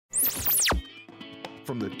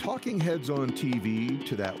From the talking heads on TV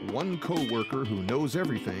to that one coworker who knows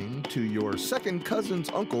everything to your second cousin's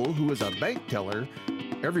uncle who is a bank teller,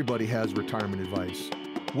 everybody has retirement advice.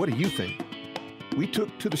 What do you think? We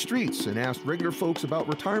took to the streets and asked regular folks about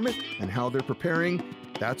retirement and how they're preparing.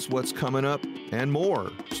 That's what's coming up and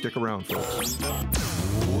more. Stick around, folks.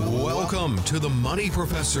 Welcome to The Money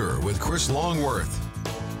Professor with Chris Longworth.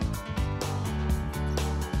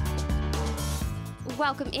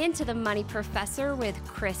 Welcome into The Money Professor with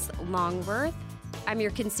Chris Longworth. I'm your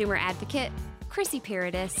consumer advocate, Chrissy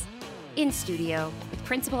Paradis, in studio with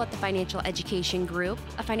principal at the Financial Education Group,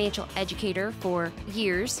 a financial educator for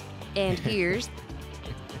years and years.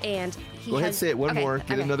 And Go ahead, say it one more.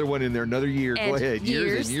 Get another one in there, another year. Go ahead.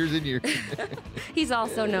 Years and years and years. He's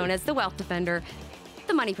also known as the Wealth Defender,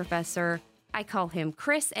 the Money Professor. I call him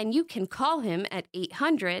Chris, and you can call him at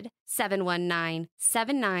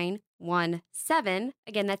 800-719-7917.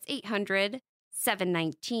 Again, that's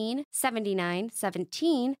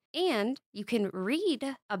 800-719-7917. And you can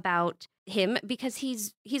read about him because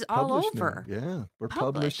he's all Published over. now. Yeah, we're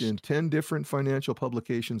published in 10 different financial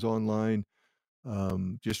publications online.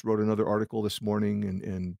 Just wrote another article this morning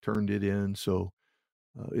and turned it in. So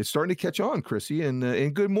it's starting to catch on, Chrissy.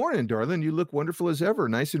 And good morning, darling. You look wonderful as ever.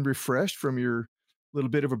 Nice and refreshed from your little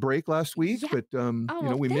bit of a break last week. Yeah.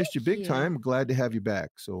 But we missed you big time. Glad to have you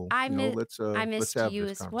back. So I let's missed have you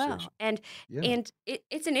this as well. conversation. And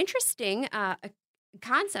it's an interesting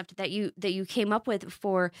concept that you came up with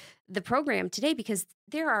for the program today, because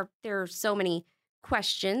there are so many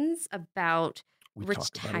questions about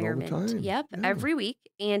retirement. Yep, yeah. Every week.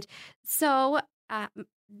 And so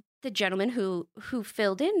the gentleman who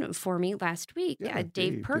filled in for me last week,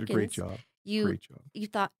 Dave Perkins, did a great job. You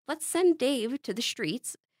thought, let's send Dave to the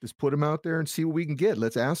streets. Just put him out there and see what we can get.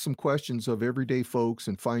 Let's ask some questions of everyday folks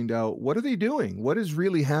and find out, what are they doing? What is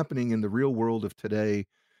really happening in the real world of today?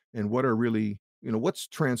 And what are really, what's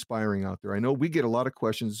transpiring out there? I know we get a lot of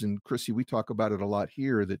questions, and Chrissy, we talk about it a lot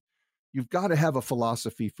here, that you've got to have a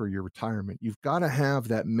philosophy for your retirement. You've got to have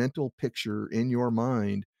that mental picture in your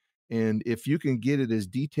mind. And if you can get it as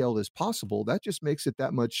detailed as possible, that just makes it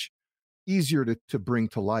that much easier to bring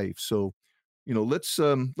to life. So, let's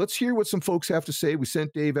hear what some folks have to say. We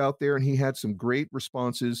sent Dave out there, and he had some great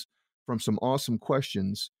responses from some awesome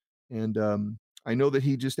questions. And I know that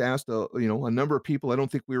he just asked a number of people. I don't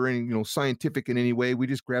think we were any scientific in any way. We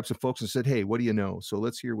just grabbed some folks and said, "Hey, what do you know?" So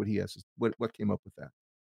let's hear what he has. What came up with that.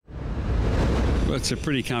 Well, it's a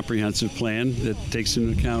pretty comprehensive plan that takes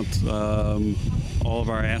into account all of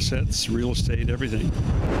our assets, real estate, everything.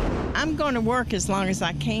 I'm going to work as long as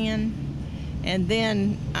I can, and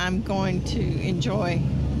then I'm going to enjoy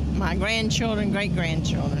my grandchildren,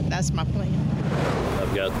 great-grandchildren. That's my plan.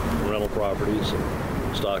 I've got rental properties,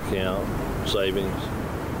 stock account, savings,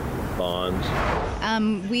 bonds.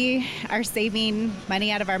 We are saving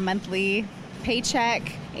money out of our monthly paycheck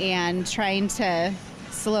and trying to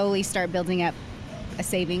slowly start building up a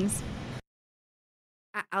savings.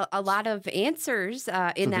 A lot of answers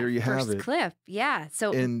in that first clip. Yeah.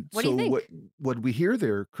 So what do you think? What we hear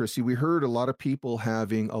there, Chrissy, we heard a lot of people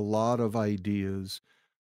having a lot of ideas.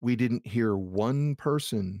 We didn't hear one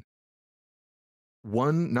person,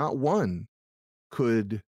 not one,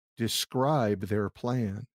 could describe their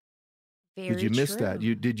plan. Did you miss that?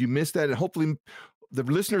 Did you miss that? And hopefully the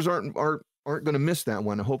listeners aren't going to miss that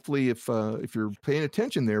one. Hopefully, if you're paying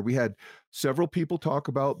attention there, we had several people talk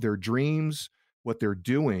about their dreams, what they're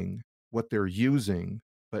doing, what they're using,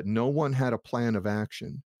 but no one had a plan of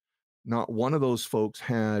action. Not one of those folks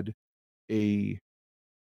had in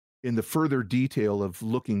the further detail of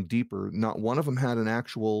looking deeper, not one of them had an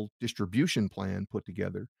actual distribution plan put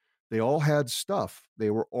together. They all had stuff. They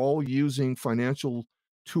were all using financial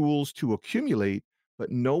tools to accumulate, but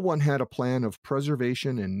no one had a plan of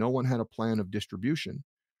preservation and no one had a plan of distribution.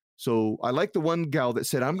 So I like the one gal that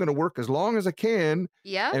said, I'm going to work as long as I can.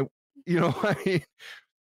 Yeah. And,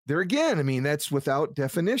 there again, that's without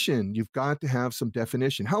definition. You've got to have some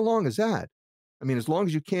definition. How long is that? As long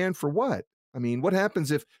as you can for what? What happens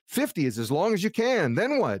if 50 is as long as you can?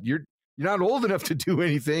 Then what? You're not old enough to do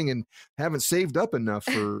anything and haven't saved up enough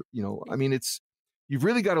for, you've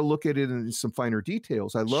really got to look at it in some finer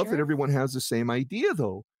details. I love that everyone has the same idea,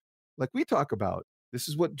 though. Like we talk about, this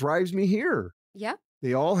is what drives me here. Yeah.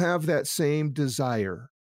 They all have that same desire.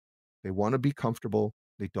 They want to be comfortable.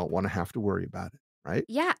 They don't want to have to worry about it, right?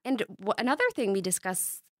 Yeah. And another thing we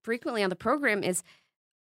discuss frequently on the program is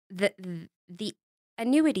the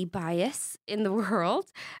annuity bias in the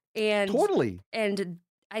world. And totally. And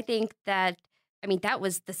I think that, that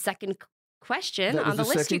was the second question That on was the the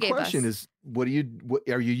list you second gave us. question is, what are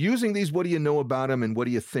you using these? What do you know about them? And what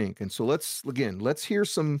do you think? And so let's hear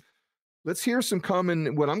some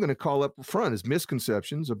common, what I'm going to call up front is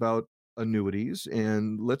misconceptions about annuities.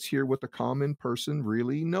 And let's hear what the common person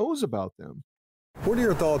really knows about them. What are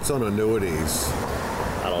your thoughts on annuities?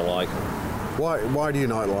 I don't like them. Why do you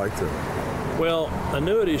not like them? Well,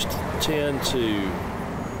 annuities tend to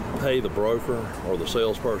pay the broker or the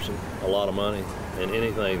salesperson a lot of money, and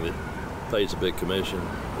anything that pays a big commission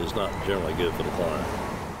is not generally good for the client.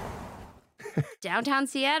 Downtown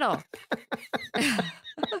Seattle.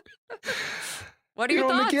 What are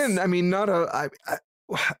your And thoughts? again, I mean,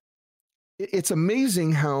 it's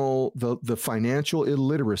amazing how the financial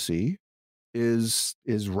illiteracy is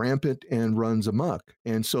rampant and runs amok.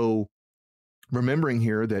 And so remembering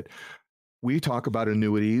here that we talk about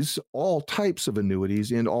annuities, all types of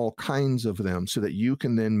annuities and all kinds of them, so that you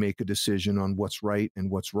can then make a decision on what's right and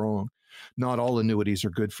what's wrong. Not all annuities are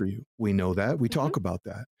good for you. We know that. We talk about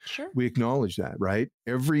that. Sure. We acknowledge that, right?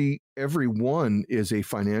 Every one is a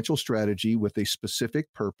financial strategy with a specific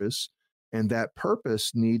purpose, and that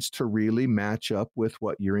purpose needs to really match up with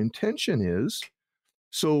what your intention is.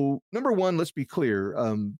 So, number one, let's be clear.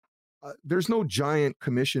 There's no giant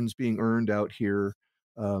commissions being earned out here,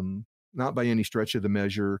 not by any stretch of the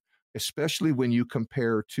measure, especially when you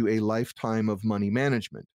compare to a lifetime of money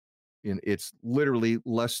management. And it's literally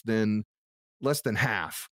less than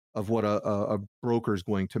half of what a broker is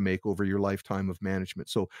going to make over your lifetime of management.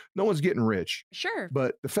 So no one's getting rich. Sure.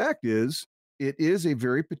 But the fact is, it is a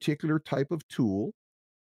very particular type of tool.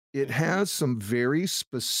 It has some very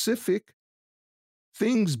specific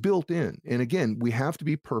things built in. And again, we have to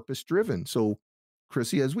be purpose driven. So,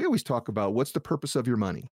 Chrissy, as we always talk about, what's the purpose of your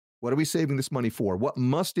money? What are we saving this money for? What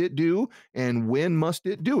must it do? And when must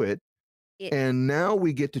it do it? And now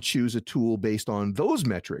we get to choose a tool based on those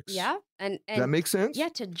metrics. Yeah. And does that make sense? Yeah,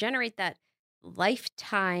 to generate that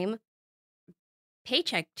lifetime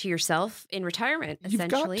paycheck to yourself in retirement,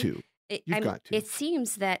 essentially. You've got to. It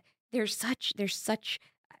seems that there's such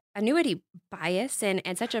annuity bias and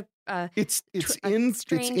such a it's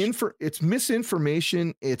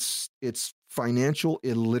misinformation. It's financial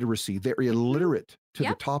illiteracy. They're illiterate to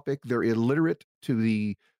the topic. They're illiterate to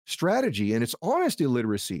the strategy, and it's honest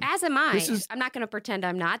illiteracy. As am I. I'm not going to pretend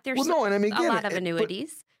I'm not. There's a lot of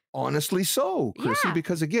annuities. Honestly so, Chrissy,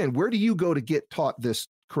 because again, where do you go to get taught this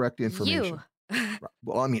correct information? You.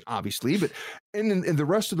 Well, I mean, obviously, but in the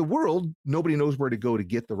rest of the world, nobody knows where to go to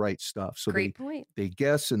get the right stuff. So Great point. They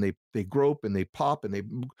guess and they grope and they pop and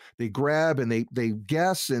they grab and they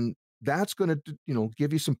guess, and that's going to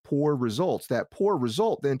give you some poor results. That poor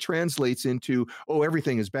result then translates into, oh,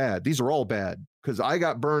 everything is bad. These are all bad because I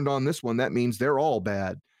got burned on this one. That means they're all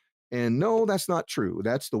bad. And no, that's not true.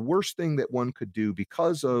 That's the worst thing that one could do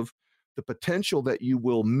because of the potential that you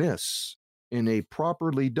will miss in a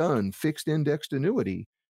properly done fixed indexed annuity.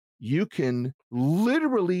 You can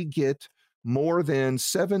literally get more than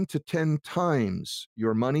 7 to 10 times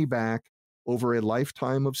your money back over a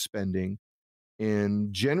lifetime of spending.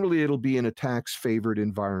 And generally, it'll be in a tax favored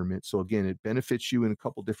environment. So again, it benefits you in a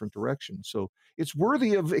couple different directions. So it's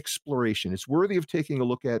worthy of exploration. It's worthy of taking a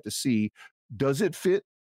look at to see, does it fit?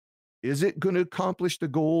 Is it going to accomplish the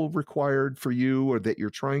goal required for you or that you're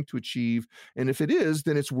trying to achieve? And if it is,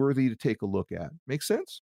 then it's worthy to take a look at. Make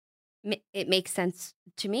sense? It makes sense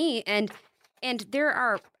to me. And there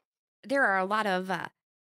are a lot of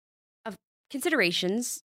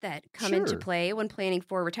considerations that come into play when planning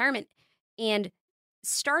for retirement. And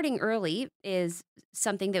starting early is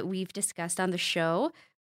something that we've discussed on the show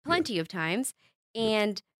plenty of times.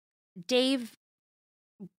 And Dave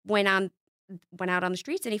went out on the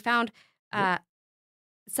streets and he found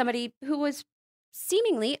somebody who was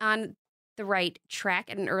seemingly on the right track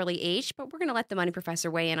at an early age, but we're going to let the money professor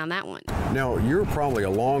weigh in on that one. Now, you're probably a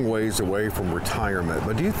long ways away from retirement,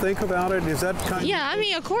 but do you think about it? Is that kind of... Yeah, I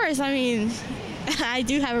mean, of course. I mean, I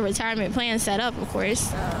do have a retirement plan set up, of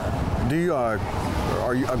course. Do you,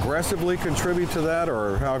 are you aggressively contribute to that,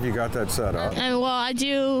 or how have you got that set up? Well, I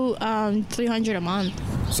do $300 a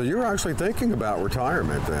month. So you're actually thinking about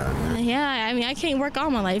retirement then? Yeah, I mean, I can't work all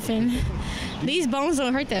my life, and these bones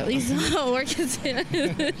don't hurt that. These don't work.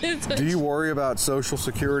 Do you worry about Social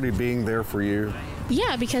Security being there for you?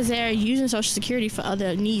 Yeah, because they're using Social Security for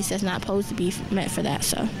other needs that's not supposed to be meant for that.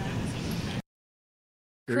 So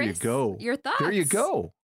there Chris, you go. Your thoughts? There you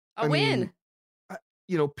go. A win.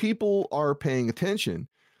 People are paying attention.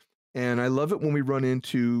 And I love it when we run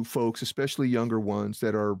into folks, especially younger ones,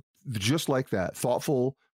 that are just like that,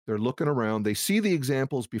 thoughtful. They're looking around. They see the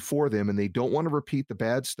examples before them, and they don't want to repeat the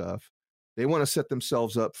bad stuff. They want to set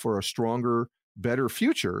themselves up for a stronger, better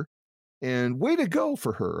future. And way to go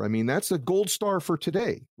for her. I mean, that's a gold star for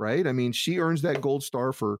today, right? I mean, she earns that gold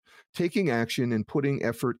star for taking action and putting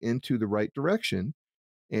effort into the right direction.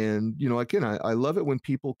 And, again, I love it when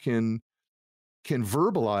people can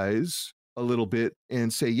verbalize a little bit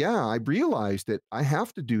and say, yeah, I realize that I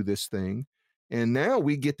have to do this thing. And now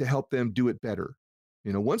we get to help them do it better.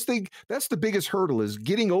 That's the biggest hurdle, is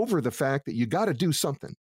getting over the fact that you got to do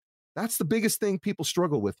something. That's the biggest thing people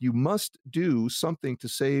struggle with. You must do something to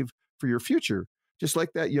save for your future, just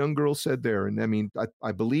like that young girl said there. And I mean,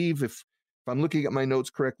 I believe if I'm looking at my notes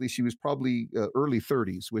correctly, she was probably early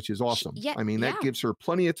 30s, which is awesome. Yeah, I mean, that yeah. gives her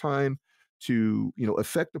plenty of time to,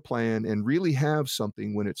 affect a plan and really have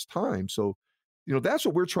something when it's time. So, that's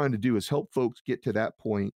what we're trying to do, is help folks get to that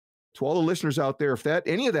point. To all the listeners out there, if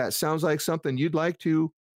any of that sounds like something you'd like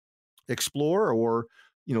to explore or,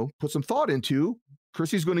 put some thought into,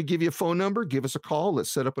 Chrissy's going to give you a phone number. Give us a call. Let's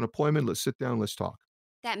set up an appointment. Let's sit down. Let's talk.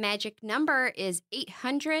 That magic number is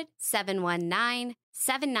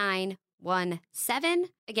 800-719-7917.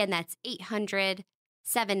 Again, that's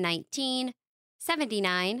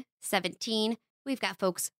 800-719-7917. We've got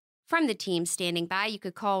folks from the team standing by. You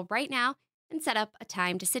could call right now and set up a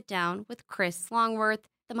time to sit down with Chris Longworth,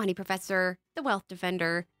 the money professor, the wealth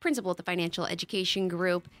defender, principal at the financial education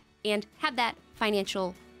group, and have that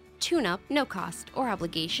financial tune-up, no cost or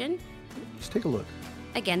obligation. Let's take a look.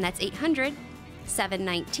 Again, that's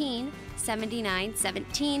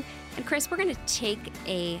 800-719-7917. And Chris, we're going to take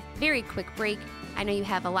a very quick break. I know you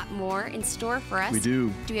have a lot more in store for us. We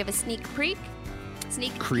do. Do we have a sneak peek?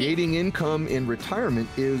 Creating income in retirement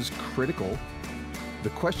is critical.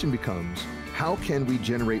 The question becomes, how can we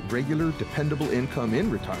generate regular, dependable income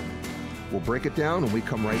in retirement? We'll break it down when we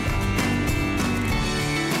come right back.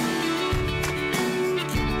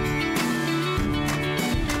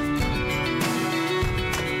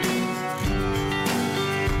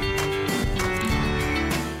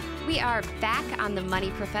 Are back on The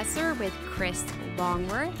Money Professor with Chris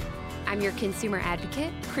Longworth. I'm your consumer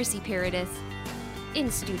advocate, Chrissy Paradis,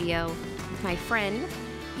 in studio with my friend.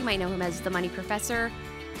 You might know him as The Money Professor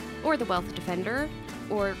or the Wealth Defender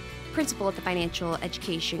or principal at the Financial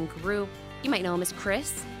Education Group. You might know him as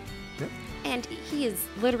Chris. Yep. And he is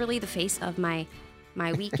literally the face of my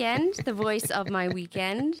weekend, the voice of my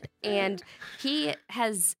weekend. And he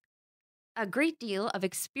has a great deal of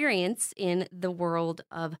experience in the world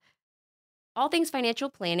of all things financial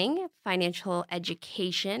planning, financial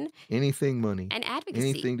education, anything money, and advocacy.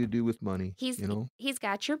 Anything to do with money. He's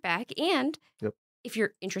got your back. And if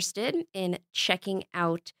you're interested in checking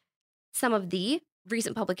out some of the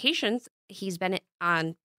recent publications, he's been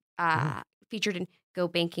on featured in Go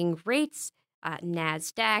Banking Rates,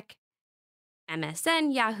 NASDAQ,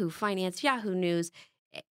 MSN, Yahoo Finance, Yahoo News,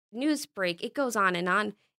 Newsbreak. It goes on.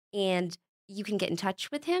 And you can get in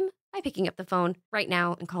touch with him by picking up the phone right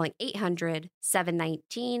now and calling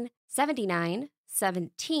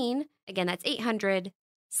 800-719-7917. Again, that's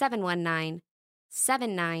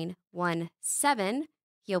 800-719-7917.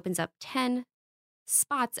 He opens up 10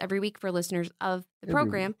 spots every week for listeners of the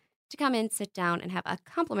program to come in, sit down, and have a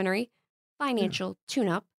complimentary financial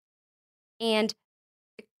tune-up. And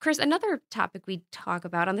Chris, another topic we talk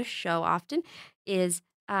about on the show often is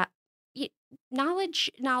knowledge.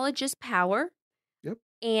 Knowledge is power. Yep.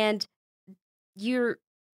 And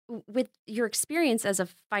with your experience as a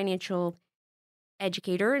financial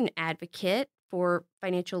educator and advocate for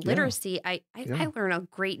financial literacy, I learn a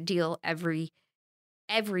great deal every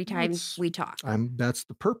time we talk. That's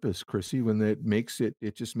the purpose, Chrissy. When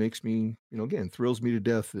it just makes me, again, thrills me to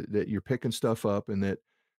death that you're picking stuff up, and that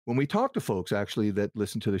when we talk to folks actually that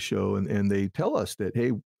listen to the show and they tell us that,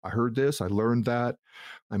 hey, I heard this, I learned that.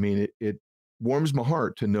 I mean, it warms my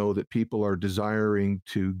heart to know that people are desiring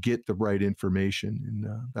to get the right information. And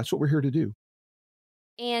that's what we're here to do.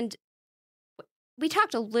 And we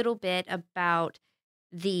talked a little bit about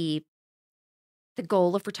the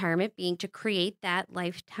goal of retirement being to create that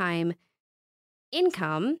lifetime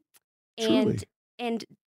income. Truly. And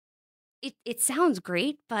it sounds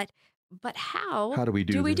great, but how do we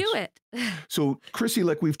do it? So, Chrissy,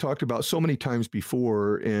 like we've talked about so many times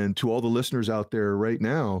before, and to all the listeners out there right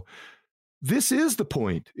now, this is the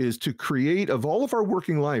point, is to create, of all of our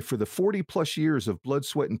working life, for the 40 plus years of blood,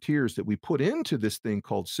 sweat, and tears that we put into this thing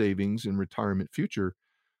called savings and retirement future.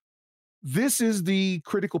 This is the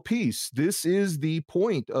critical piece. This is the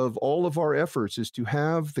point of all of our efforts, is to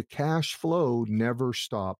have the cash flow never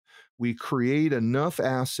stop. We create enough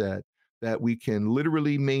asset that we can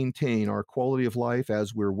literally maintain our quality of life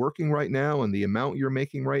as we're working right now, and the amount you're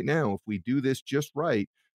making right now. If we do this just right,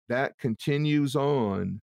 that continues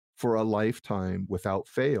on for a lifetime without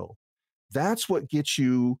fail. That's what gets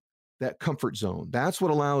you that comfort zone. That's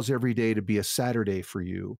what allows every day to be a Saturday for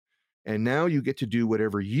you. And now you get to do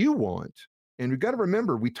whatever you want. And we've got to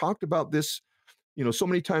remember, we talked about this, so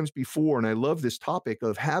many times before, and I love this topic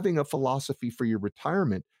of having a philosophy for your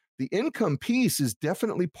retirement. The income piece is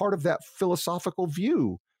definitely part of that philosophical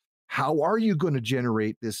view. How are you going to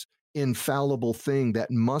generate this infallible thing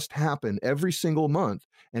that must happen every single month,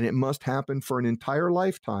 and it must happen for an entire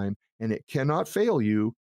lifetime, and it cannot fail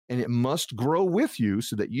you, and it must grow with you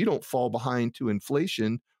so that you don't fall behind to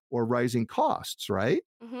inflation or rising costs, right?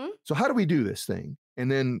 Mm-hmm. So how do we do this thing?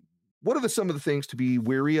 And then what are some of the things to be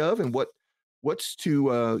wary of, and what's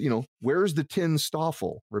to, where's the tin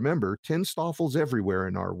stoffel? Remember, tin stoffel's everywhere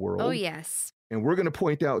in our world. Oh, yes. And we're going to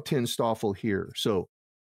point out tin stoffel here. So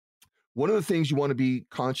one of the things you want to be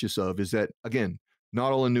conscious of is that, again,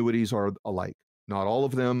 not all annuities are alike. Not all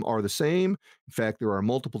of them are the same. In fact, there are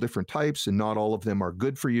multiple different types, and not all of them are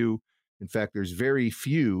good for you. In fact, there's very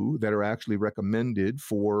few that are actually recommended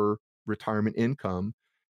for retirement income.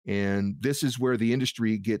 And this is where the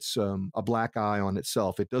industry gets a black eye on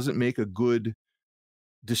itself. It doesn't make a good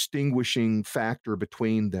distinguishing factor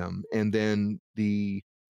between them. And then the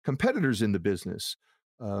competitors in the business,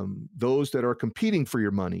 those that are competing for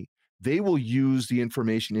your money, they will use the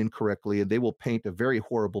information incorrectly, and they will paint a very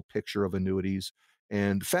horrible picture of annuities.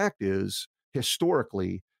 And the fact is,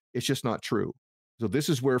 historically, it's just not true. So this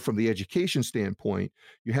is where, from the education standpoint,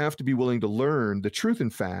 you have to be willing to learn the truth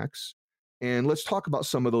and facts. And let's talk about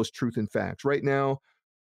some of those truth and facts. Right now,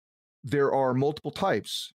 there are multiple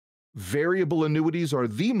types. Variable annuities are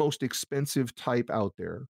the most expensive type out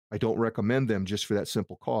there. I don't recommend them just for that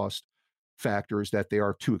simple cost factors that they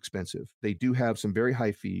are too expensive. They do have some very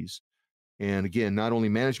high fees. And again, not only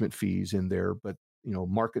management fees in there, but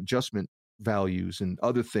market adjustment values and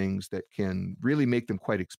other things that can really make them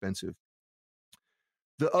quite expensive.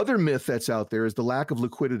 The other myth that's out there is the lack of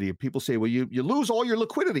liquidity. People say, well, you lose all your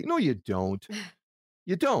liquidity. No, you don't.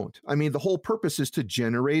 You don't. I mean, the whole purpose is to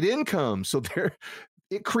generate income. So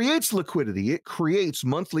it creates liquidity. It creates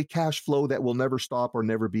monthly cash flow that will never stop or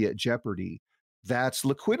never be at jeopardy. That's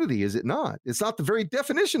liquidity, is it not? It's not the very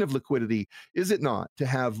definition of liquidity, is it not? To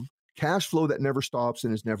have cash flow that never stops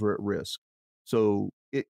and is never at risk. So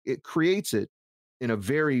it creates it in a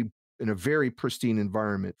very pristine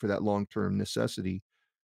environment for that long-term necessity.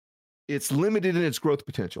 It's limited in its growth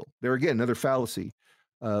potential. There again, another fallacy.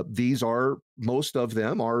 Most of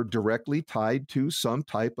them are directly tied to some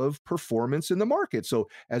type of performance in the market. So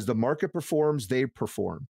as the market performs, they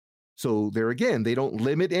perform. So there again, they don't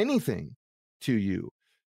limit anything to you.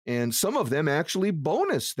 And some of them actually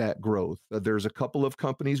bonus that growth. There's a couple of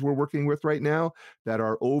companies we're working with right now that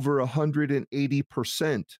are over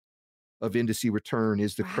 180% of indice return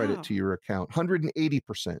is the credit to your account.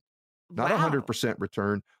 180%. Not 100%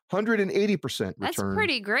 return, 180% return. That's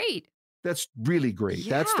pretty great. That's really great.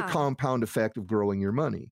 Yeah. That's the compound effect of growing your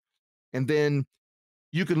money. And then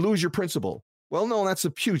you can lose your principal. Well, no, that's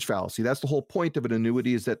a huge fallacy. That's the whole point of an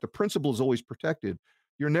annuity, is that the principal is always protected.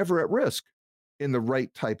 You're never at risk in the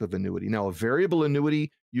right type of annuity. Now, a variable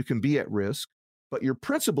annuity, you can be at risk, but your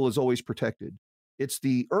principal is always protected. It's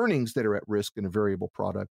the earnings that are at risk in a variable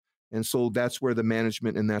product. And so that's where the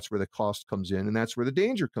management and that's where the cost comes in, and that's where the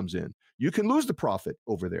danger comes in. You can lose the profit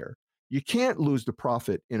over there. You can't lose the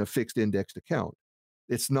profit in a fixed indexed account.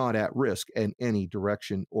 It's not at risk in any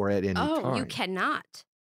direction or at any time. Oh, you cannot.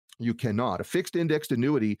 You cannot. A fixed indexed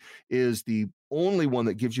annuity is the only one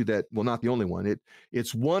that gives you that. Well, not the only one.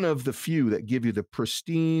 It's one of the few that give you the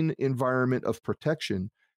pristine environment of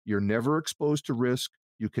protection. You're never exposed to risk.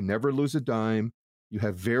 You can never lose a dime. You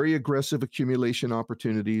have very aggressive accumulation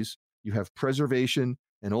opportunities. You have preservation,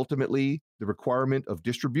 and ultimately the requirement of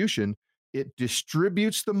distribution. It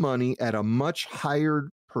distributes the money at a much higher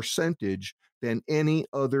percentage than any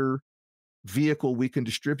other vehicle we can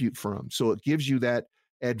distribute from. So it gives you that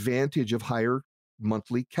advantage of higher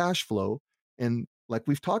monthly cash flow. And like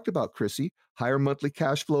we've talked about, Chrissy, higher monthly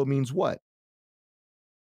cash flow means what?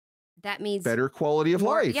 That means better quality of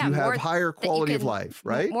life. Yeah, you have higher quality of life,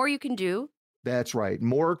 right? More you can do. That's right.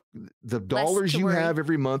 The dollars you have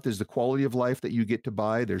every month is the quality of life that you get to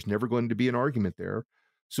buy. There's never going to be an argument there.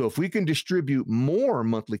 So if we can distribute more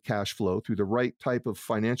monthly cash flow through the right type of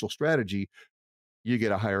financial strategy, you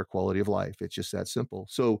get a higher quality of life. It's just that simple.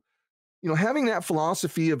 So, having that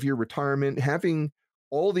philosophy of your retirement, having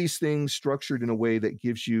all these things structured in a way that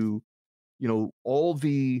gives you, all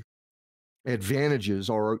the advantages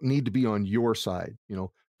need to be on your side,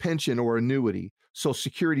 pension or annuity, Social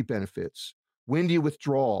Security benefits, when do you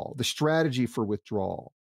withdraw, the strategy for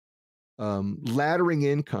withdrawal, laddering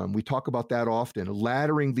income. We talk about that often,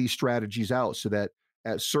 laddering these strategies out so that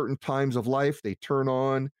at certain times of life, they turn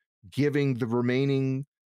on giving the remaining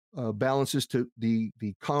balances to the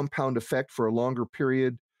compound effect for a longer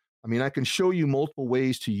period. I mean, I can show you multiple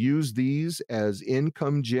ways to use these as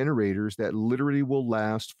income generators that literally will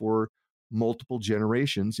last for multiple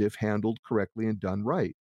generations if handled correctly and done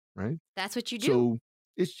right, right? That's what you do. So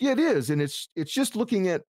it is, and it's just looking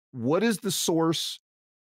at what is the source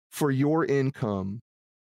for your income,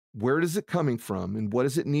 where is it coming from, and what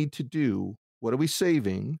does it need to do? What are we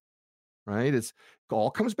saving? Right? It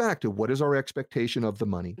all comes back to what is our expectation of the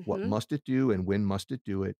money? What must it do and when must it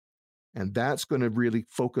do it? And that's going to really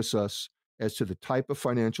focus us as to the type of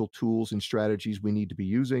financial tools and strategies we need to be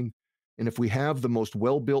using. And if we have the most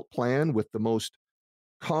well-built plan with the most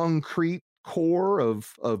concrete core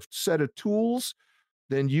of set of tools,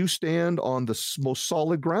 then you stand on the most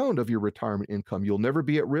solid ground of your retirement income. You'll never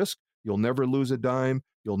be at risk. You'll never lose a dime.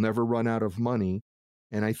 You'll never run out of money.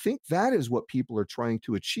 And I think that is what people are trying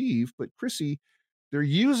to achieve. But Chrissy, they're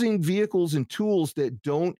using vehicles and tools that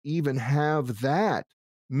don't even have that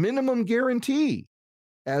minimum guarantee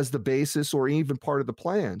as the basis or even part of the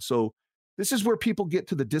plan. So this is where people get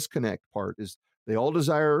to the disconnect part, is they all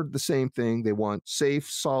desire the same thing. They want safe,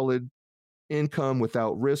 solid income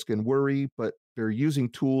without risk and worry, but they're using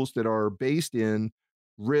tools that are based in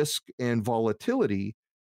risk and volatility.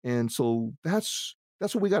 And so that's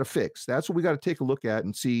what we got to fix. That's what we got to take a look at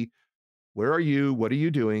and see, where are you? What are you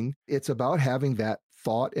doing? It's about having that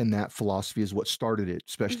thought, and that philosophy is what started it,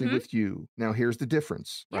 especially with you. Now, here's the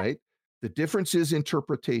difference, right? The difference is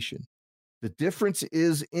interpretation. The difference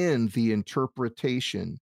is in the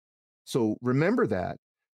interpretation. So remember that.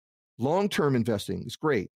 Long-term investing is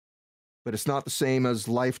great, but it's not the same as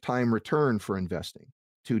lifetime return for investing.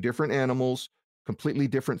 Two different animals, completely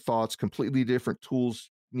different thoughts, completely different tools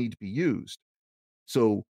need to be used.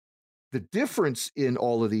 So the difference in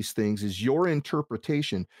all of these things is your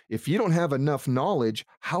interpretation. If you don't have enough knowledge,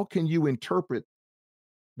 how can you interpret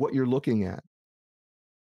what you're looking at?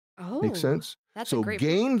 Make sense? That's so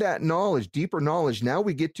gain that knowledge, deeper knowledge. Now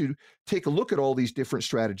we get to take a look at all these different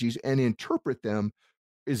strategies and interpret them.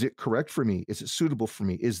 Is it correct for me? Is it suitable for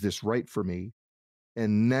me? Is this right for me?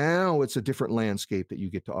 And now it's a different landscape that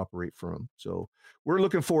you get to operate from. So we're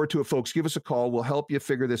looking forward to it, folks. Give us a call. We'll help you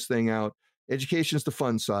figure this thing out. Education is the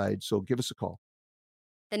fun side, so give us a call.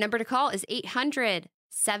 The number to call is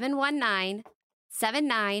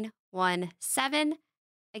 800-719-7917.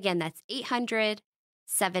 Again, that's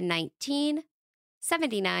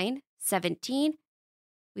 800-719-7917.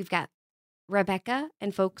 We've got Rebecca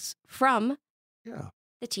and folks from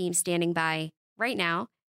the team standing by right now,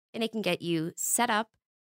 and they can get you set up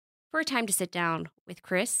for a time to sit down with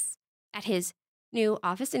Chris at his new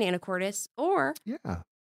office in Anacortes, or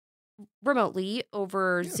remotely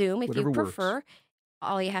over Zoom if you prefer. Works.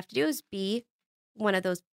 All you have to do is be one of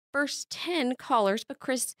those first 10 callers, but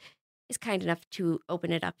Chris is kind enough to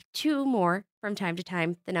open it up to more from time to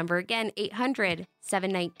time. The number again,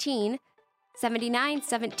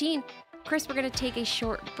 800-719-7917. Chris, we're going to take a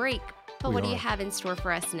short break, but what do you have in store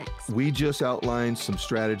for us next? We just outlined some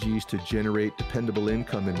strategies to generate dependable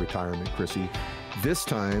income in retirement, Chrissy. This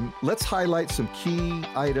time, let's highlight some key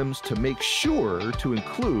items to make sure to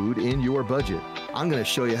include in your budget. I'm going to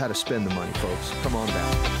show you how to spend the money, folks. Come on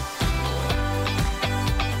back.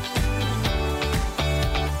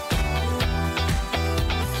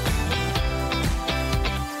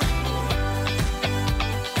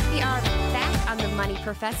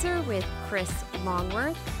 Professor with Chris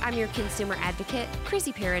Longworth. I'm your consumer advocate,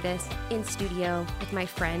 Chrissy Paradis, in studio with my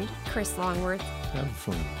friend, Chris Longworth. Have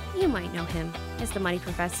fun. You might know him as the Money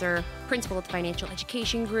Professor, principal at the Financial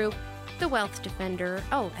Education Group, the Wealth Defender.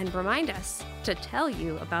 Oh, and remind us to tell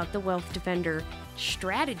you about the Wealth Defender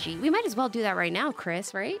strategy. We might as well do that right now,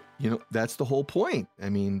 Chris, right? You know, that's the whole point. I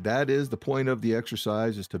mean, that is the point of the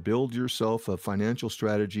exercise, is to build yourself a financial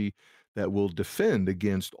strategy that will defend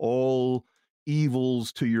against all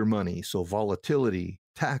evils to your money. So volatility,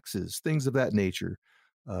 taxes, things of that nature,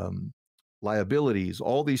 liabilities,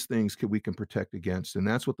 all these things we can protect against. And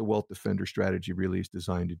that's what the Wealth Defender strategy really is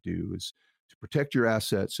designed to do, is to protect your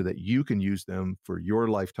assets so that you can use them for your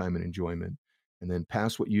lifetime and enjoyment, and then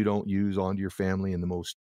pass what you don't use on to your family in the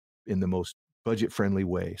most budget-friendly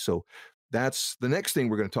way. So that's the next thing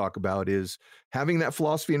we're going to talk about, is having that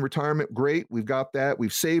philosophy in retirement. Great. We've got that.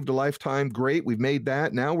 We've saved a lifetime. Great. We've made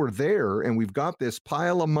that. Now we're there and we've got this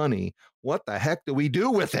pile of money. What the heck do we do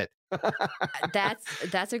with it?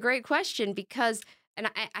 That's a great question, because, and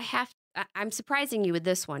I'm surprising you with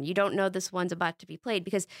this one. You don't know this one's about to be played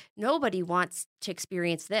because nobody wants to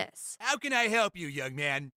experience this. How can I help you, young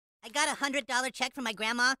man? I got a $100 check from my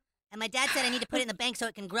grandma, and my dad said I need to put it in the bank so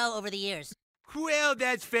it can grow over the years. Well,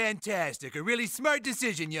 that's fantastic. A really smart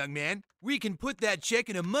decision, young man. We can put that check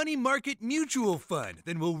in a money market mutual fund.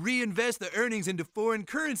 Then we'll reinvest the earnings into foreign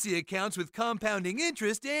currency accounts with compounding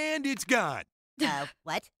interest, and it's gone.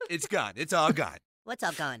 What? It's gone. It's all gone. What's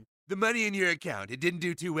all gone? The money in your account. It didn't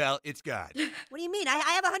do too well. It's gone. What do you mean? I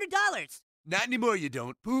have $100. Not anymore, you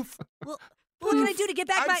don't. Poof. Well, what can I do to get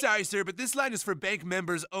back I'm sorry, sir, but this line is for bank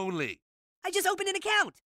members only. I just opened an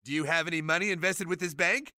account. Do you have any money invested with this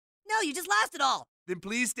bank? No, you just lost it all. Then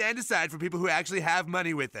please stand aside for people who actually have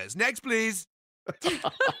money with us. Next, please.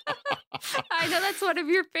 I know that's one of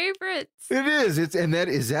your favorites. It is.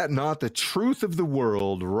 Is that not the truth of the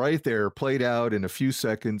world right there, played out in a few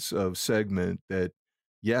seconds of segment? That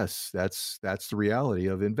yes, that's the reality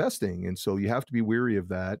of investing, and so you have to be wary of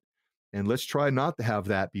that. And let's try not to have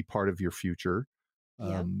that be part of your future.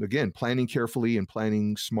 Yeah. Again, planning carefully and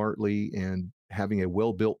planning smartly and having a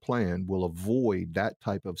well-built plan will avoid that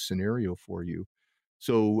type of scenario for you.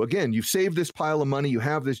 So again, you've saved this pile of money, you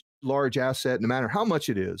have this large asset, no matter how much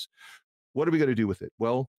it is. What are we going to do with it?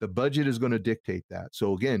 Well, the budget is going to dictate that.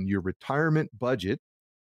 So again, your retirement budget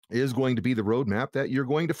is going to be the roadmap that you're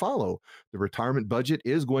going to follow. The retirement budget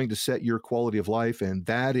is going to set your quality of life, and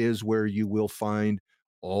that is where you will find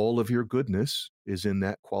all of your goodness is in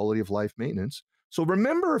that quality of life maintenance. So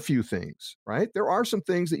remember a few things, right? There are some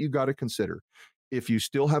things that you've got to consider. If you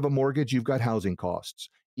still have a mortgage, you've got housing costs.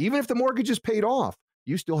 Even if the mortgage is paid off,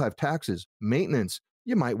 you still have taxes, maintenance.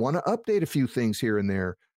 You might want to update a few things here and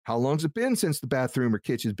there. How long's it been since the bathroom or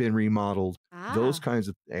kitchen's been remodeled? Those kinds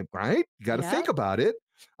of, right? You got to think about it.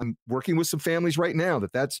 I'm working with some families right now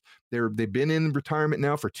they've been in retirement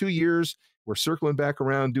now for 2 years. We're circling back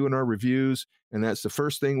around doing our reviews. And that's the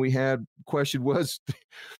first thing we had question was,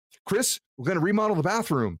 Chris, we're going to remodel the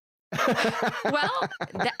bathroom. Well,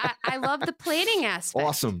 I love the planning aspect.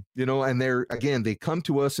 Awesome. And they come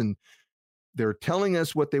to us and they're telling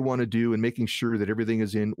us what they want to do and making sure that everything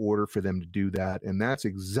is in order for them to do that. And that's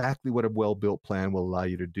exactly what a well-built plan will allow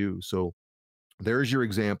you to do. So there's your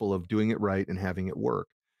example of doing it right and having it work.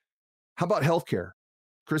 How about healthcare?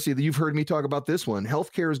 Chrissy, you've heard me talk about this one.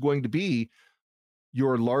 Healthcare is going to be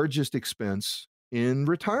your largest expense in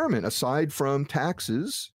retirement, aside from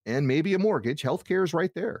taxes and maybe a mortgage. Healthcare is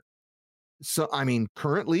right there. So,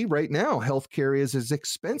 currently, right now, healthcare is as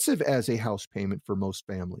expensive as a house payment for most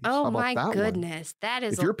families. Oh, How about my that goodness. One? That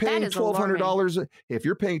is If you're paying $1,200, if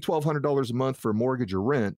you're paying $1,200 a month for mortgage or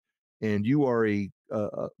rent, and you are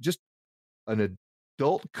just an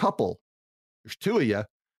adult couple, there's two of you,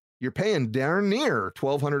 you're paying darn near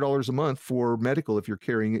 $1,200 a month for medical if you're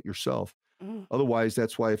carrying it yourself. Otherwise,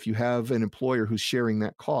 that's why if you have an employer who's sharing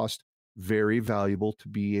that cost, very valuable to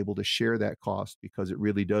be able to share that cost because it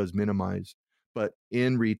really does minimize. But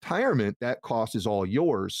in retirement, that cost is all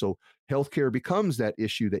yours. So healthcare becomes that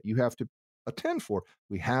issue that you have to attend for.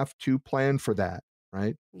 We have to plan for that,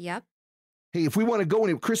 right? Yep. Hey, if we want to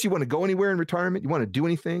go Chris, you want to go anywhere in retirement? You want to do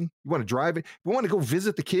anything? You want to drive it? We want to go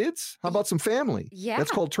visit the kids? How about some family? Yeah. That's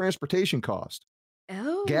called transportation cost.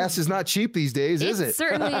 Oh. Gas is not cheap these days, is it? It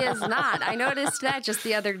certainly is not. I noticed that just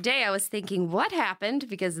the other day. I was thinking, what happened?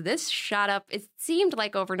 Because this shot up. It seemed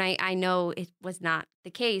like overnight. I know it was not the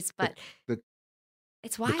case, but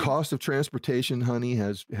it's wild. The cost of transportation, honey,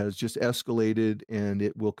 has just escalated, and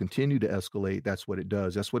it will continue to escalate. That's what it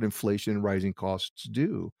does. That's what inflation and rising costs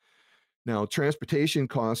do. Now, transportation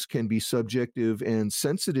costs can be subjective and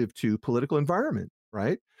sensitive to political environment,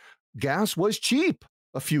 right? Gas was cheap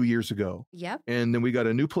a few years ago. Yep. And then we got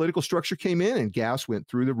a new political structure came in and gas went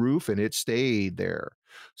through the roof and it stayed there.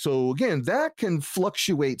 So again, that can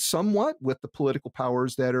fluctuate somewhat with the political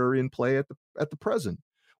powers that are in play at the present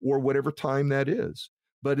or whatever time that is.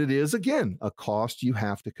 But it is, again, a cost you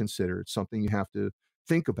have to consider. It's something you have to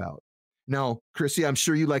think about. Now, Chrissy, I'm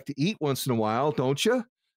sure you like to eat once in a while, don't you?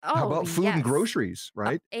 Oh, How about food yes. and groceries,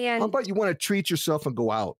 right? And how about you want to treat yourself and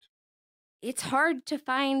go out? It's hard to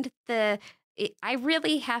find I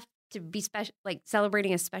really have to be special, like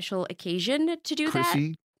celebrating a special occasion to do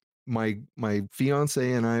Chrissy, my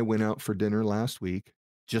fiance and I went out for dinner last week,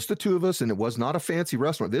 just the two of us, and it was not a fancy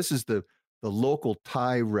restaurant. This is the local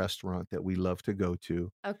Thai restaurant that we love to go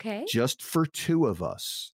to. Okay. Just for two of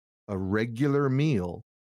us, a regular meal.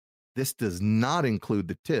 This does not include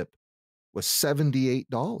the tip. Was $78.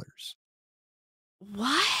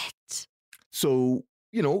 What? So,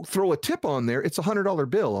 throw a tip on there. It's $100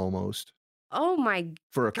 bill almost. Oh my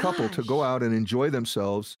for a couple to go out and enjoy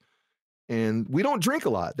themselves. And we don't drink a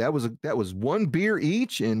lot. That was one beer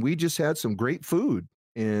each, and we just had some great food.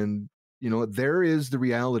 And there is the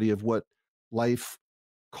reality of what life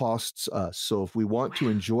costs us. So if we want to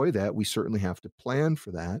enjoy that, we certainly have to plan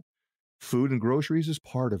for that. Food and groceries is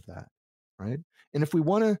part of that, right? And if we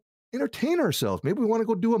want to entertain ourselves, maybe we want to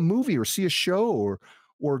go do a movie or see a show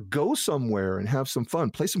or go somewhere and have some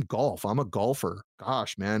fun, play some golf. I'm a golfer.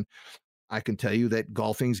 Gosh, man, I can tell you that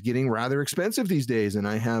golfing's getting rather expensive these days, and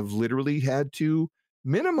I have literally had to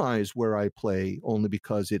minimize where I play only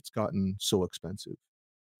because it's gotten so expensive.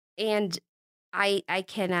 And I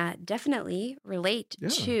can definitely relate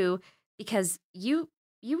to, because you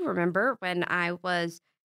remember when I was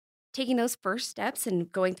taking those first steps and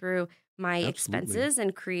going through my expenses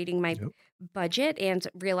and creating my budget, and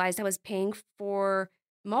realized I was paying for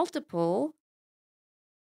multiple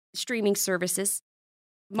streaming services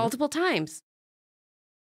multiple times.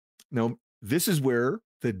 Now, this is where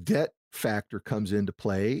the debt factor comes into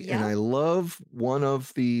play. And I love one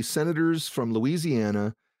of the senators from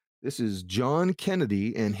Louisiana. This is John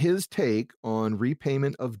Kennedy and his take on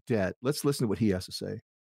repayment of debt. Let's listen to what he has to say.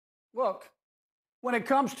 Look, when it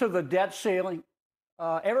comes to the debt ceiling,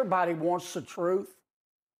 everybody wants the truth,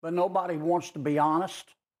 but nobody wants to be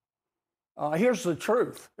honest. Here's the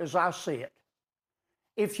truth as I see it.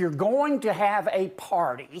 If you're going to have a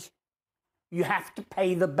party, you have to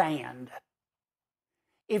pay the band.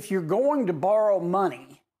 If you're going to borrow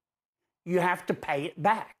money, you have to pay it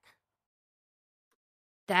back.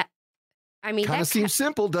 Kind of seems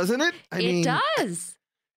simple, doesn't it? It does.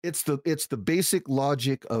 It's the basic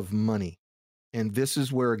logic of money. And this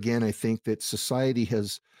is where, again, I think that society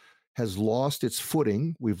has lost its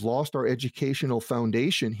footing. We've lost our educational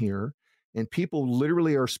foundation here, and people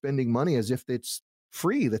literally are spending money as if it's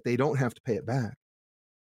free, that they don't have to pay it back.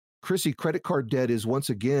 Chrissy, credit card debt is once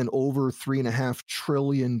again over $3.5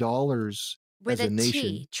 trillion with as a nation.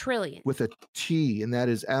 T, trillion. With a T, and that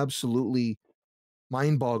is absolutely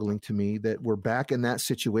mind-boggling to me that we're back in that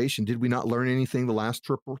situation. Did we not learn anything the last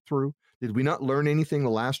trip through? Did we not learn anything the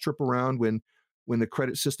last trip around when the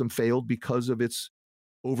credit system failed because of its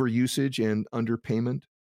overusage and underpayment?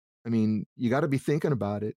 I mean, you got to be thinking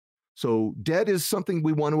about it. So debt is something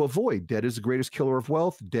we want to avoid. Debt is the greatest killer of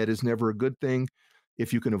wealth. Debt is never a good thing.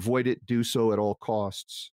 If you can avoid it, do so at all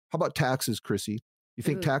costs. How about taxes, Chrissy? You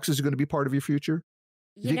think taxes are going to be part of your future?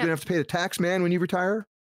 You think you're going to have to pay the tax man when you retire?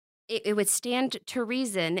 It would stand to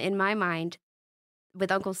reason in my mind, with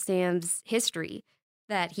Uncle Sam's history,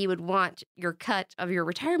 that he would want your cut of your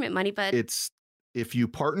retirement money. But it's if you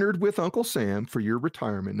partnered with Uncle Sam for your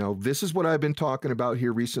retirement. Now, this is what I've been talking about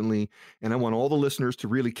here recently, and I want all the listeners to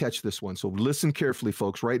really catch this one. So listen carefully,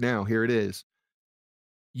 folks, right now. Here it is.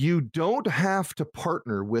 You don't have to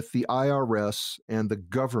partner with the IRS and the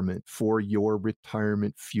government for your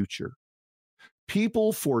retirement future.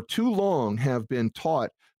 People for too long have been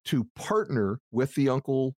taught to partner with the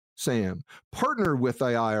Uncle Sam, partner with the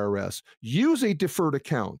IRS, use a deferred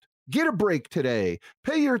account, get a break today,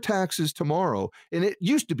 pay your taxes tomorrow. And it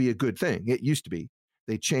used to be a good thing. It used to be.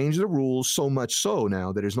 They changed the rules so much so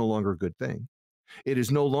now that it's no longer a good thing. It is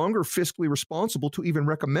no longer fiscally responsible to even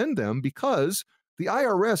recommend them because the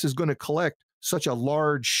IRS is going to collect such a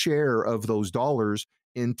large share of those dollars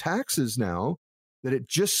in taxes now that it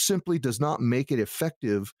just simply does not make it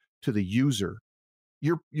effective to the user.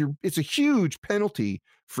 It's a huge penalty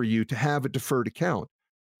for you to have a deferred account.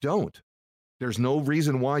 Don't. There's no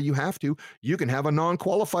reason why you have to. You can have a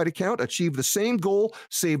non-qualified account, achieve the same goal,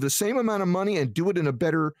 save the same amount of money, and do it in a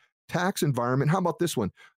better tax environment. How about this one?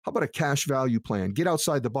 How about a cash value plan? Get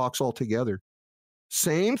outside the box altogether.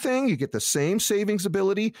 Same thing. You get the same savings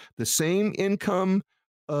ability, the same income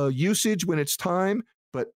usage when it's time,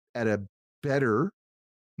 but at a better,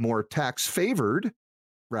 more tax-favored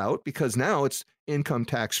route, because now it's income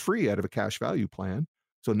tax-free out of a cash value plan.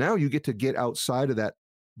 So now you get outside of that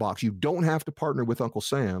box. You don't have to partner with Uncle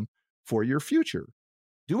Sam for your future.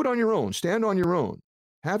 Do it on your own. Stand on your own.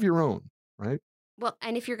 Have your own, right? Well,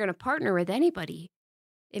 and if you're going to partner with anybody,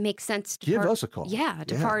 it makes sense to give us a call. Yeah,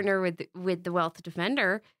 to partner with the Wealth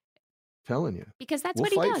Defender. Telling you. Because that's we'll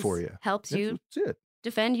what he fight does. For you. Helps you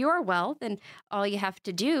defend your wealth. And all you have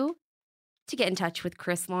to do to get in touch with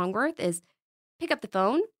Chris Longworth is pick up the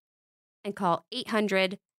phone and call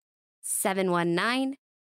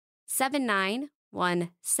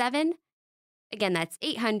 800-719-7917. Again, that's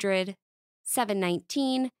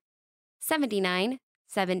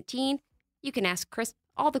 800-719-7917. You can ask Chris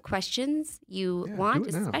all the questions you want,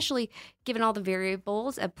 especially given all the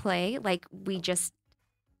variables at play, like we just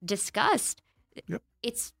discussed. Yep.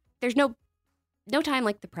 There's no time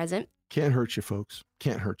like the present. Can't hurt you, folks.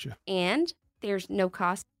 Can't hurt you. And there's no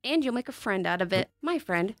cost, and you'll make a friend out of it. My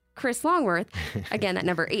friend, Chris Longworth. Again, that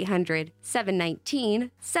number,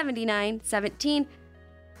 800-719-7917.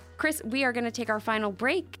 Chris, we are going to take our final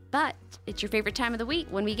break, but it's your favorite time of the week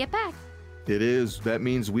when we get back. It is. That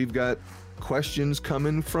means we've got questions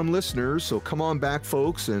coming from listeners. So come on back,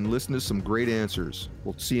 folks, and listen to some great answers.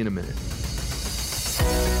 We'll see you in a minute.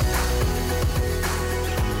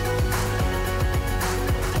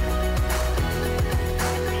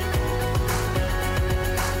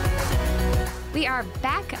 We are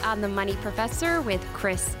back on The Money Professor with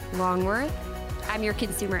Chris Longworth. I'm your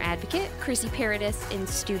consumer advocate, Chrissy Paradis, in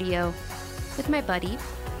studio with my buddy,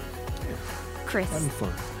 Chris. Having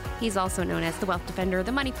fun. He's also known as the Wealth Defender,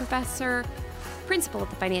 the Money Professor, principal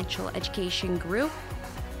of the Financial Education Group.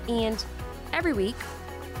 And every week,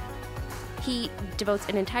 he devotes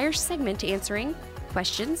an entire segment to answering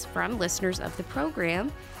questions from listeners of the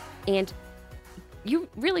program. And you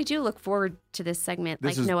really do look forward to this segment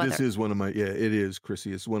like no other. This is one of my, it is,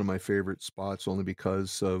 Chrissy. It's one of my favorite spots only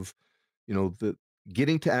because of, the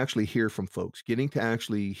getting to actually hear from folks, getting to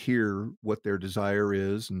actually hear what their desire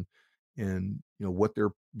is and what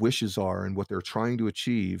their wishes are and what they're trying to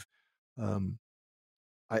achieve.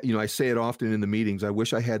 I say it often in the meetings. I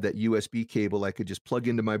wish I had that USB cable I could just plug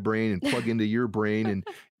into my brain and plug into your brain and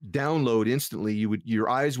download instantly. Your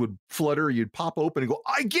eyes would flutter, you'd pop open and go,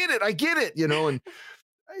 I get it, and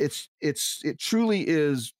it truly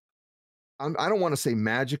is. I don't want to say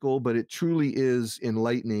magical, but it truly is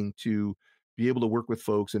enlightening to be able to work with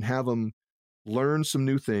folks and have them learn some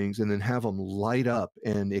new things and then have them light up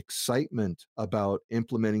and excitement about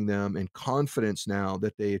implementing them and confidence now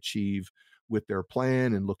that they achieve with their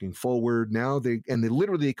plan and looking forward. Now they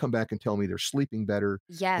literally come back and tell me they're sleeping better.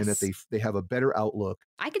 Yes. And that they have a better outlook.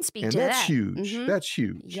 I can speak and to that. That's huge. Mm-hmm. That's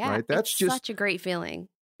huge. Yeah, right? That's it's just such a great feeling.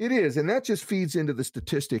 It is. And that just feeds into the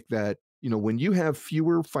statistic that, when you have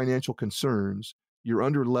fewer financial concerns, you're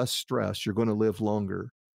under less stress, you're going to live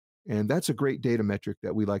longer. And that's a great data metric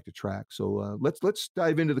that we like to track. So let's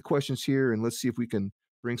dive into the questions here and let's see if we can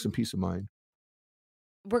bring some peace of mind.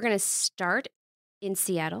 We're going to start in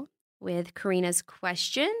Seattle with Karina's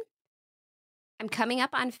question. I'm coming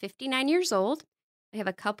up on 59 years old. I have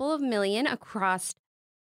a couple of million across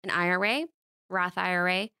an IRA, Roth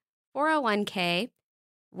IRA, 401k,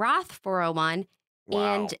 Roth 401,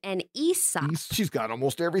 and an ESOP. She's got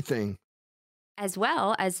almost everything. As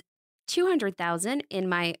well as 200,000 in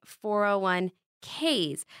my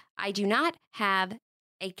 401ks. I do not have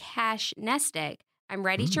a cash nest egg. I'm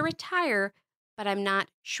ready to retire, but I'm not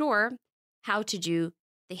sure how to do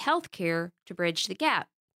the health care to bridge the gap.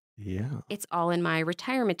 Yeah. It's all in my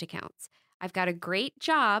retirement accounts. I've got a great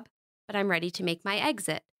job, but I'm ready to make my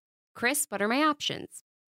exit. Chris, what are my options?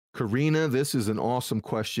 Karina, this is an awesome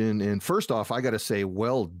question. And first off, I got to say,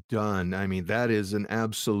 well done. I mean, that is an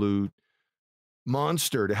absolute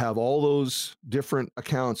monster to have all those different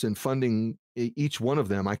accounts and funding each one of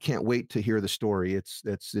them. I can't wait to hear the story.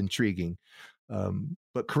 That's intriguing.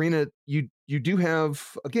 But Karina, you do have,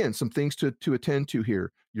 again, some things to attend to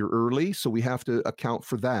here. You're early, so we have to account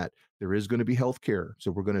for that. There is going to be health care.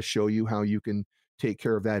 So we're going to show you how you can take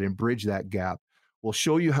care of that and bridge that gap. We'll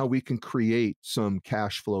show you how we can create some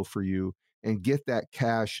cash flow for you and get that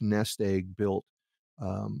cash nest egg built.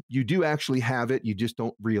 You do actually have it. You just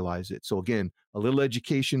don't realize it. So again, a little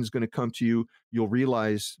education is going to come to you. You'll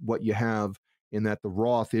realize what you have in that the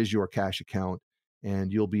Roth is your cash account,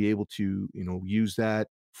 and you'll be able to, use that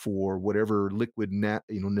for whatever liquid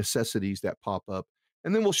necessities that pop up.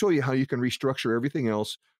 And then we'll show you how you can restructure everything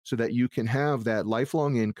else so that you can have that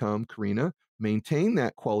lifelong income, Karina, maintain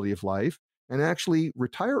that quality of life, and actually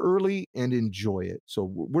retire early and enjoy it. So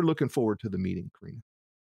we're looking forward to the meeting, Karina.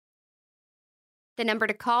 The number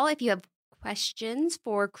to call if you have questions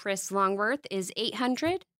for Chris Longworth is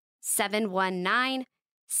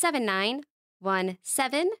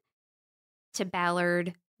 800-719-7917. To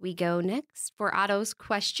Ballard we go next for Otto's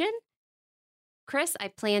question. Chris, I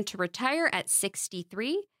plan to retire at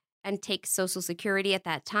 63 and take Social Security at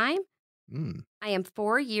that time. I am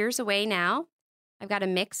 4 years away now. I've got a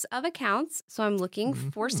mix of accounts, so I'm looking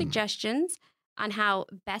for suggestions on how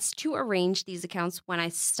best to arrange these accounts when I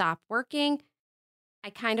stop working. I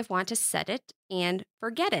kind of want to set it and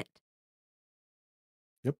forget it.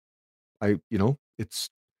 Yep. It's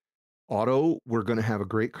Otto. We're going to have a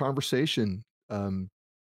great conversation.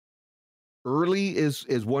 Early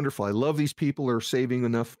is wonderful. I love these people are saving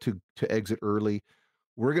enough to exit early.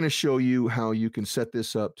 We're going to show you how you can set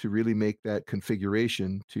this up to really make that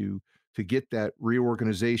configuration to get that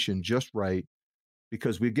reorganization just right.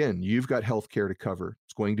 Because you've got health care to cover.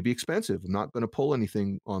 It's going to be expensive. I'm not going to pull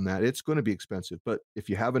anything on that. It's going to be expensive. But if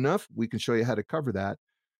you have enough, we can show you how to cover that.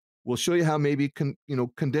 We'll show you how maybe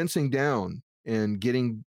condensing down and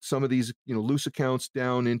getting some of these loose accounts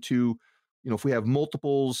down into, if we have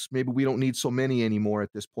multiples, maybe we don't need so many anymore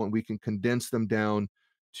at this point. We can condense them down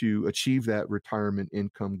to achieve that retirement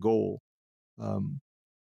income goal. Um,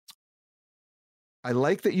 I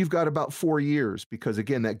like that you've got about 4 years because,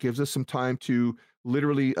 again, that gives us some time to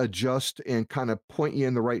literally adjust and kind of point you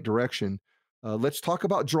in the right direction. Let's talk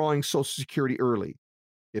about drawing Social Security early.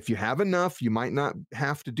 If you have enough, you might not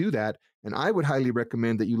have to do that. And I would highly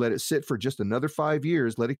recommend that you let it sit for just another 5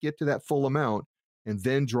 years, let it get to that full amount, and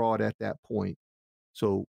then draw it at that point.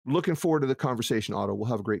 So looking forward to the conversation, Otto.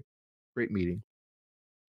 We'll have a great meeting.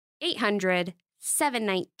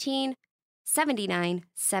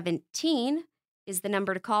 800-719-7917 is the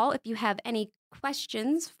number to call if you have any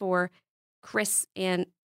questions for Chris and,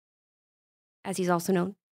 as he's also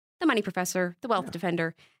known, the Money Professor, the Wealth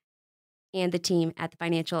Defender, and the team at the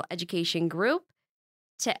Financial Education Group.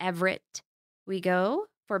 To Everett we go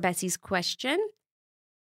for Bessie's question.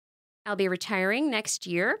 I'll be retiring next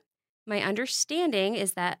year. My understanding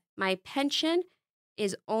is that my pension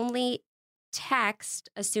is only taxed,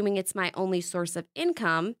 assuming it's my only source of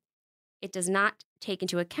income. It does not take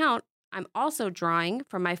into account I'm also drawing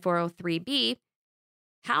from my 403B.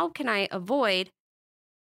 How can I avoid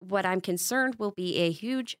what I'm concerned will be a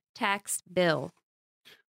huge tax bill?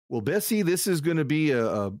 Well, Bessie, this is going to be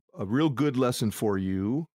a real good lesson for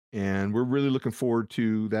you. And we're really looking forward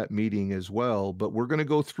to that meeting as well. But we're going to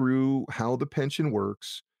go through how the pension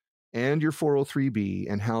works and your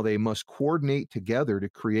 403B and how they must coordinate together to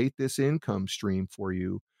create this income stream for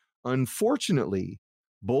you. Unfortunately,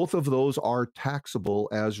 both of those are taxable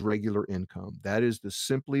as regular income. That is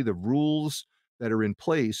simply the rules that are in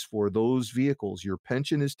place for those vehicles. Your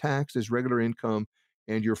pension is taxed as regular income,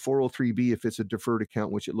 and your 403B, if it's a deferred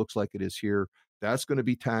account, which it looks like it is here, that's going to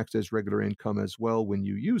be taxed as regular income as well when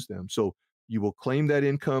you use them. So you will claim that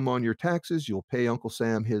income on your taxes. You'll pay Uncle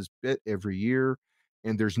Sam his bit every year.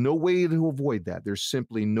 And there's no way to avoid that. There's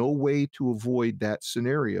simply no way to avoid that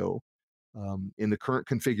scenario in the current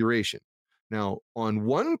configuration. Now, on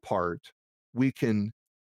one part, we can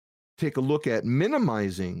take a look at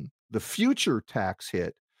minimizing the future tax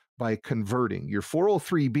hit by converting. Your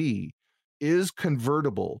 403B is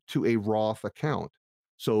convertible to a Roth account.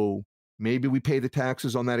 So maybe we pay the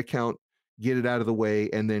taxes on that account, get it out of the way,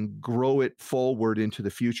 and then grow it forward into the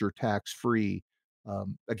future tax-free.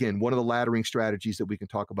 Again, one of the laddering strategies that we can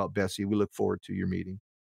talk about, Bessie. We look forward to your meeting.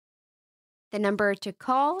 The number to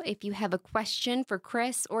call if you have a question for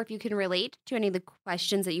Chris or if you can relate to any of the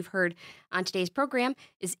questions that you've heard on today's program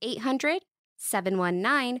is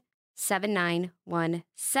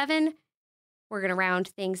 800-719-7917. We're going to round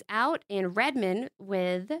things out in Redmond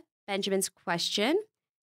with Benjamin's question.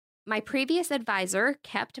 My previous advisor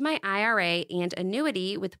kept my IRA and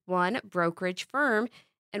annuity with one brokerage firm.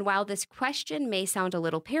 And while this question may sound a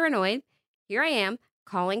little paranoid, here I am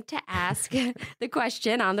calling to ask the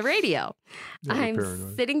question on the radio.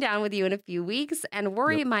 I'm sitting down with you in a few weeks and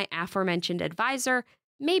worry my aforementioned advisor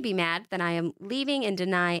may be mad that I am leaving and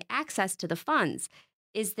deny access to the funds.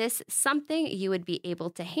 Is this something you would be able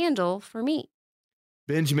to handle for me?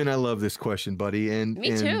 Benjamin, I love this question, buddy. And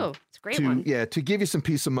me too. It's a great one. Yeah, to give you some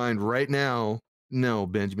peace of mind right now, no,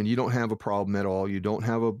 Benjamin, you don't have a problem at all. You don't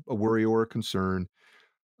have a worry or a concern.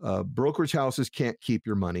 Brokerage houses can't keep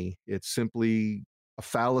your money. It's simply a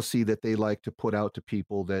fallacy that they like to put out to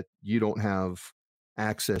people that you don't have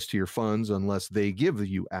access to your funds unless they give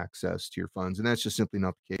you access to your funds. And that's just simply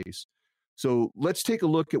not the case. So let's take a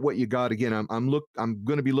look at what you got. Again, I'm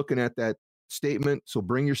going to be looking at that statement. So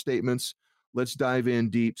bring your statements. Let's dive in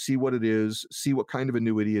deep, see what it is, see what kind of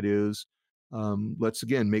annuity it is. Let's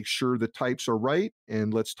again make sure the types are right,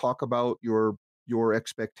 and let's talk about your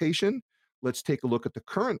expectation. Let's take a look at the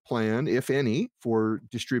current plan, if any, for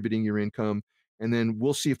distributing your income, and then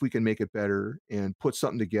we'll see if we can make it better and put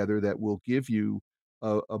something together that will give you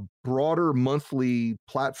a broader monthly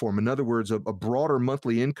platform. In other words, a broader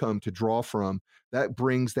monthly income to draw from. That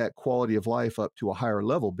brings that quality of life up to a higher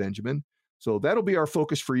level, Benjamin. So that'll be our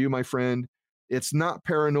focus for you, my friend. It's not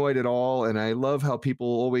paranoid at all. And I love how people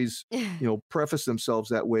always, preface themselves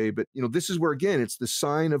that way. But, this is where, again, it's the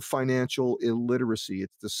sign of financial illiteracy.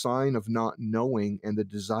 It's the sign of not knowing and the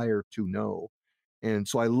desire to know. And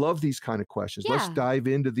so I love these kind of questions. Yeah. Let's dive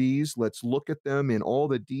into these. Let's look at them in all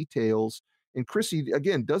the details. And Chrissy,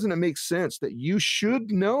 again, doesn't it make sense that you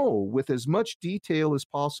should know with as much detail as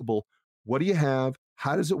possible, what do you have?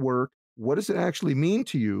 How does it work? What does it actually mean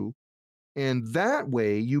to you? And that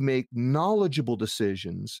way you make knowledgeable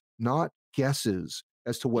decisions, not guesses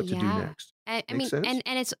as to what to do next. I mean, and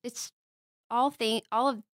it's all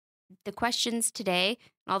of the questions today,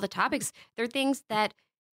 all the topics, they're things that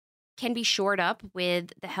can be shored up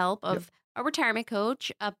with the help of a retirement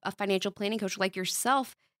coach, a financial planning coach like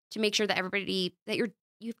yourself, to make sure that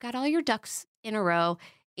you've got all your ducks in a row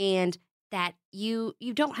and that you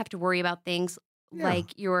don't have to worry about things like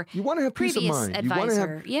your you want to have peace of previous mind. advisor. You want to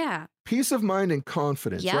have Yeah. peace of mind and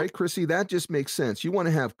confidence, Yep. right, Chrissy? That just makes sense. You want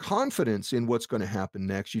to have confidence in what's going to happen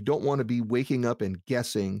next. You don't want to be waking up and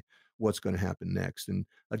guessing what's going to happen next. And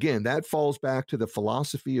again, that falls back to the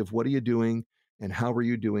philosophy of what are you doing and how are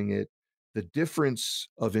you doing it? The difference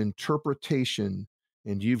of interpretation,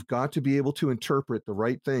 and you've got to be able to interpret the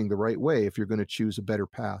right thing the right way if you're going to choose a better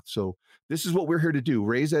path. So this is what we're here to do.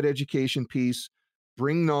 Raise that education piece,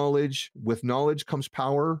 bring knowledge. With knowledge comes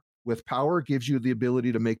power. With power gives you the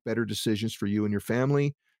ability to make better decisions for you and your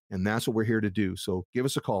family. And that's what we're here to do. So give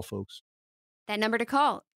us a call, folks. That number to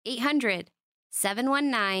call,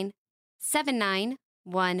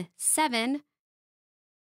 800-719-7917.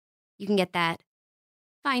 You can get that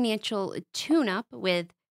financial tune-up with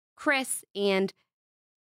Chris and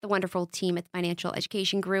the wonderful team at the Financial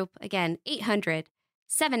Education Group. Again,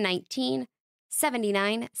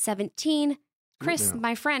 800-719-7917. Chris,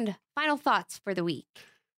 my friend, final thoughts for the week.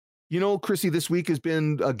 You know, Chrissy, this week has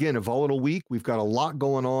been, again, a volatile week. We've got a lot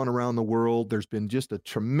going on around the world. There's been just a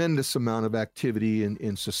tremendous amount of activity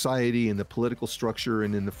in society, in the political structure,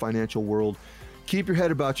 and in the financial world. Keep your head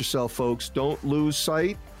about yourself, folks. Don't lose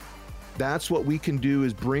sight. That's what we can do,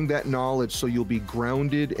 is bring that knowledge so you'll be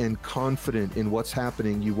grounded and confident in what's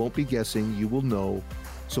happening. You won't be guessing. You will know.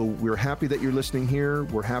 So we're happy that you're listening here.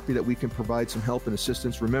 We're happy that we can provide some help and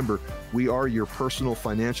assistance. Remember, we are your personal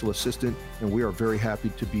financial assistant, and we are very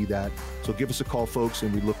happy to be that. So give us a call, folks,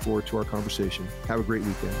 and we look forward to our conversation. Have a great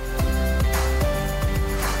weekend.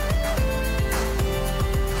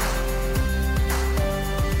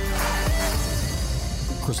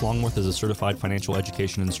 Chris Longworth is a certified financial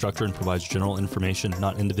education instructor and provides general information,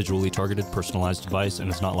 not individually targeted, personalized advice, and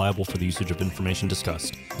is not liable for the usage of information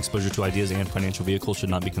discussed. Exposure to ideas and financial vehicles should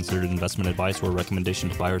not be considered investment advice or a recommendation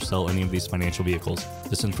to buy or sell any of these financial vehicles.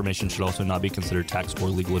 This information should also not be considered tax or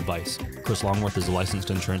legal advice. Chris Longworth is a licensed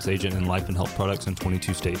insurance agent in life and health products in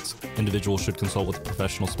 22 states. Individuals should consult with a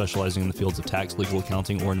professional specializing in the fields of tax, legal,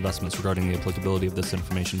 accounting, or investments regarding the applicability of this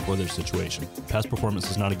information for their situation. Past performance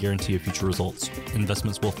is not a guarantee of future results.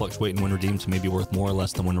 Investments will fluctuate and when redeemed may be worth more or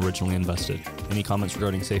less than when originally invested. Any comments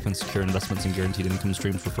regarding safe and secure investments and guaranteed income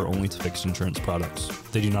streams refer only to fixed insurance products.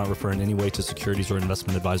 They do not refer in any way to securities or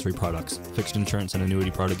investment advisory products. Fixed insurance and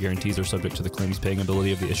annuity product guarantees are subject to the claims paying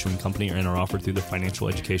ability of the issuing company and are offered through the Financial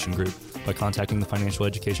Education Group. By contacting the Financial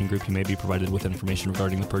Education Group, you may be provided with information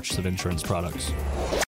regarding the purchase of insurance products.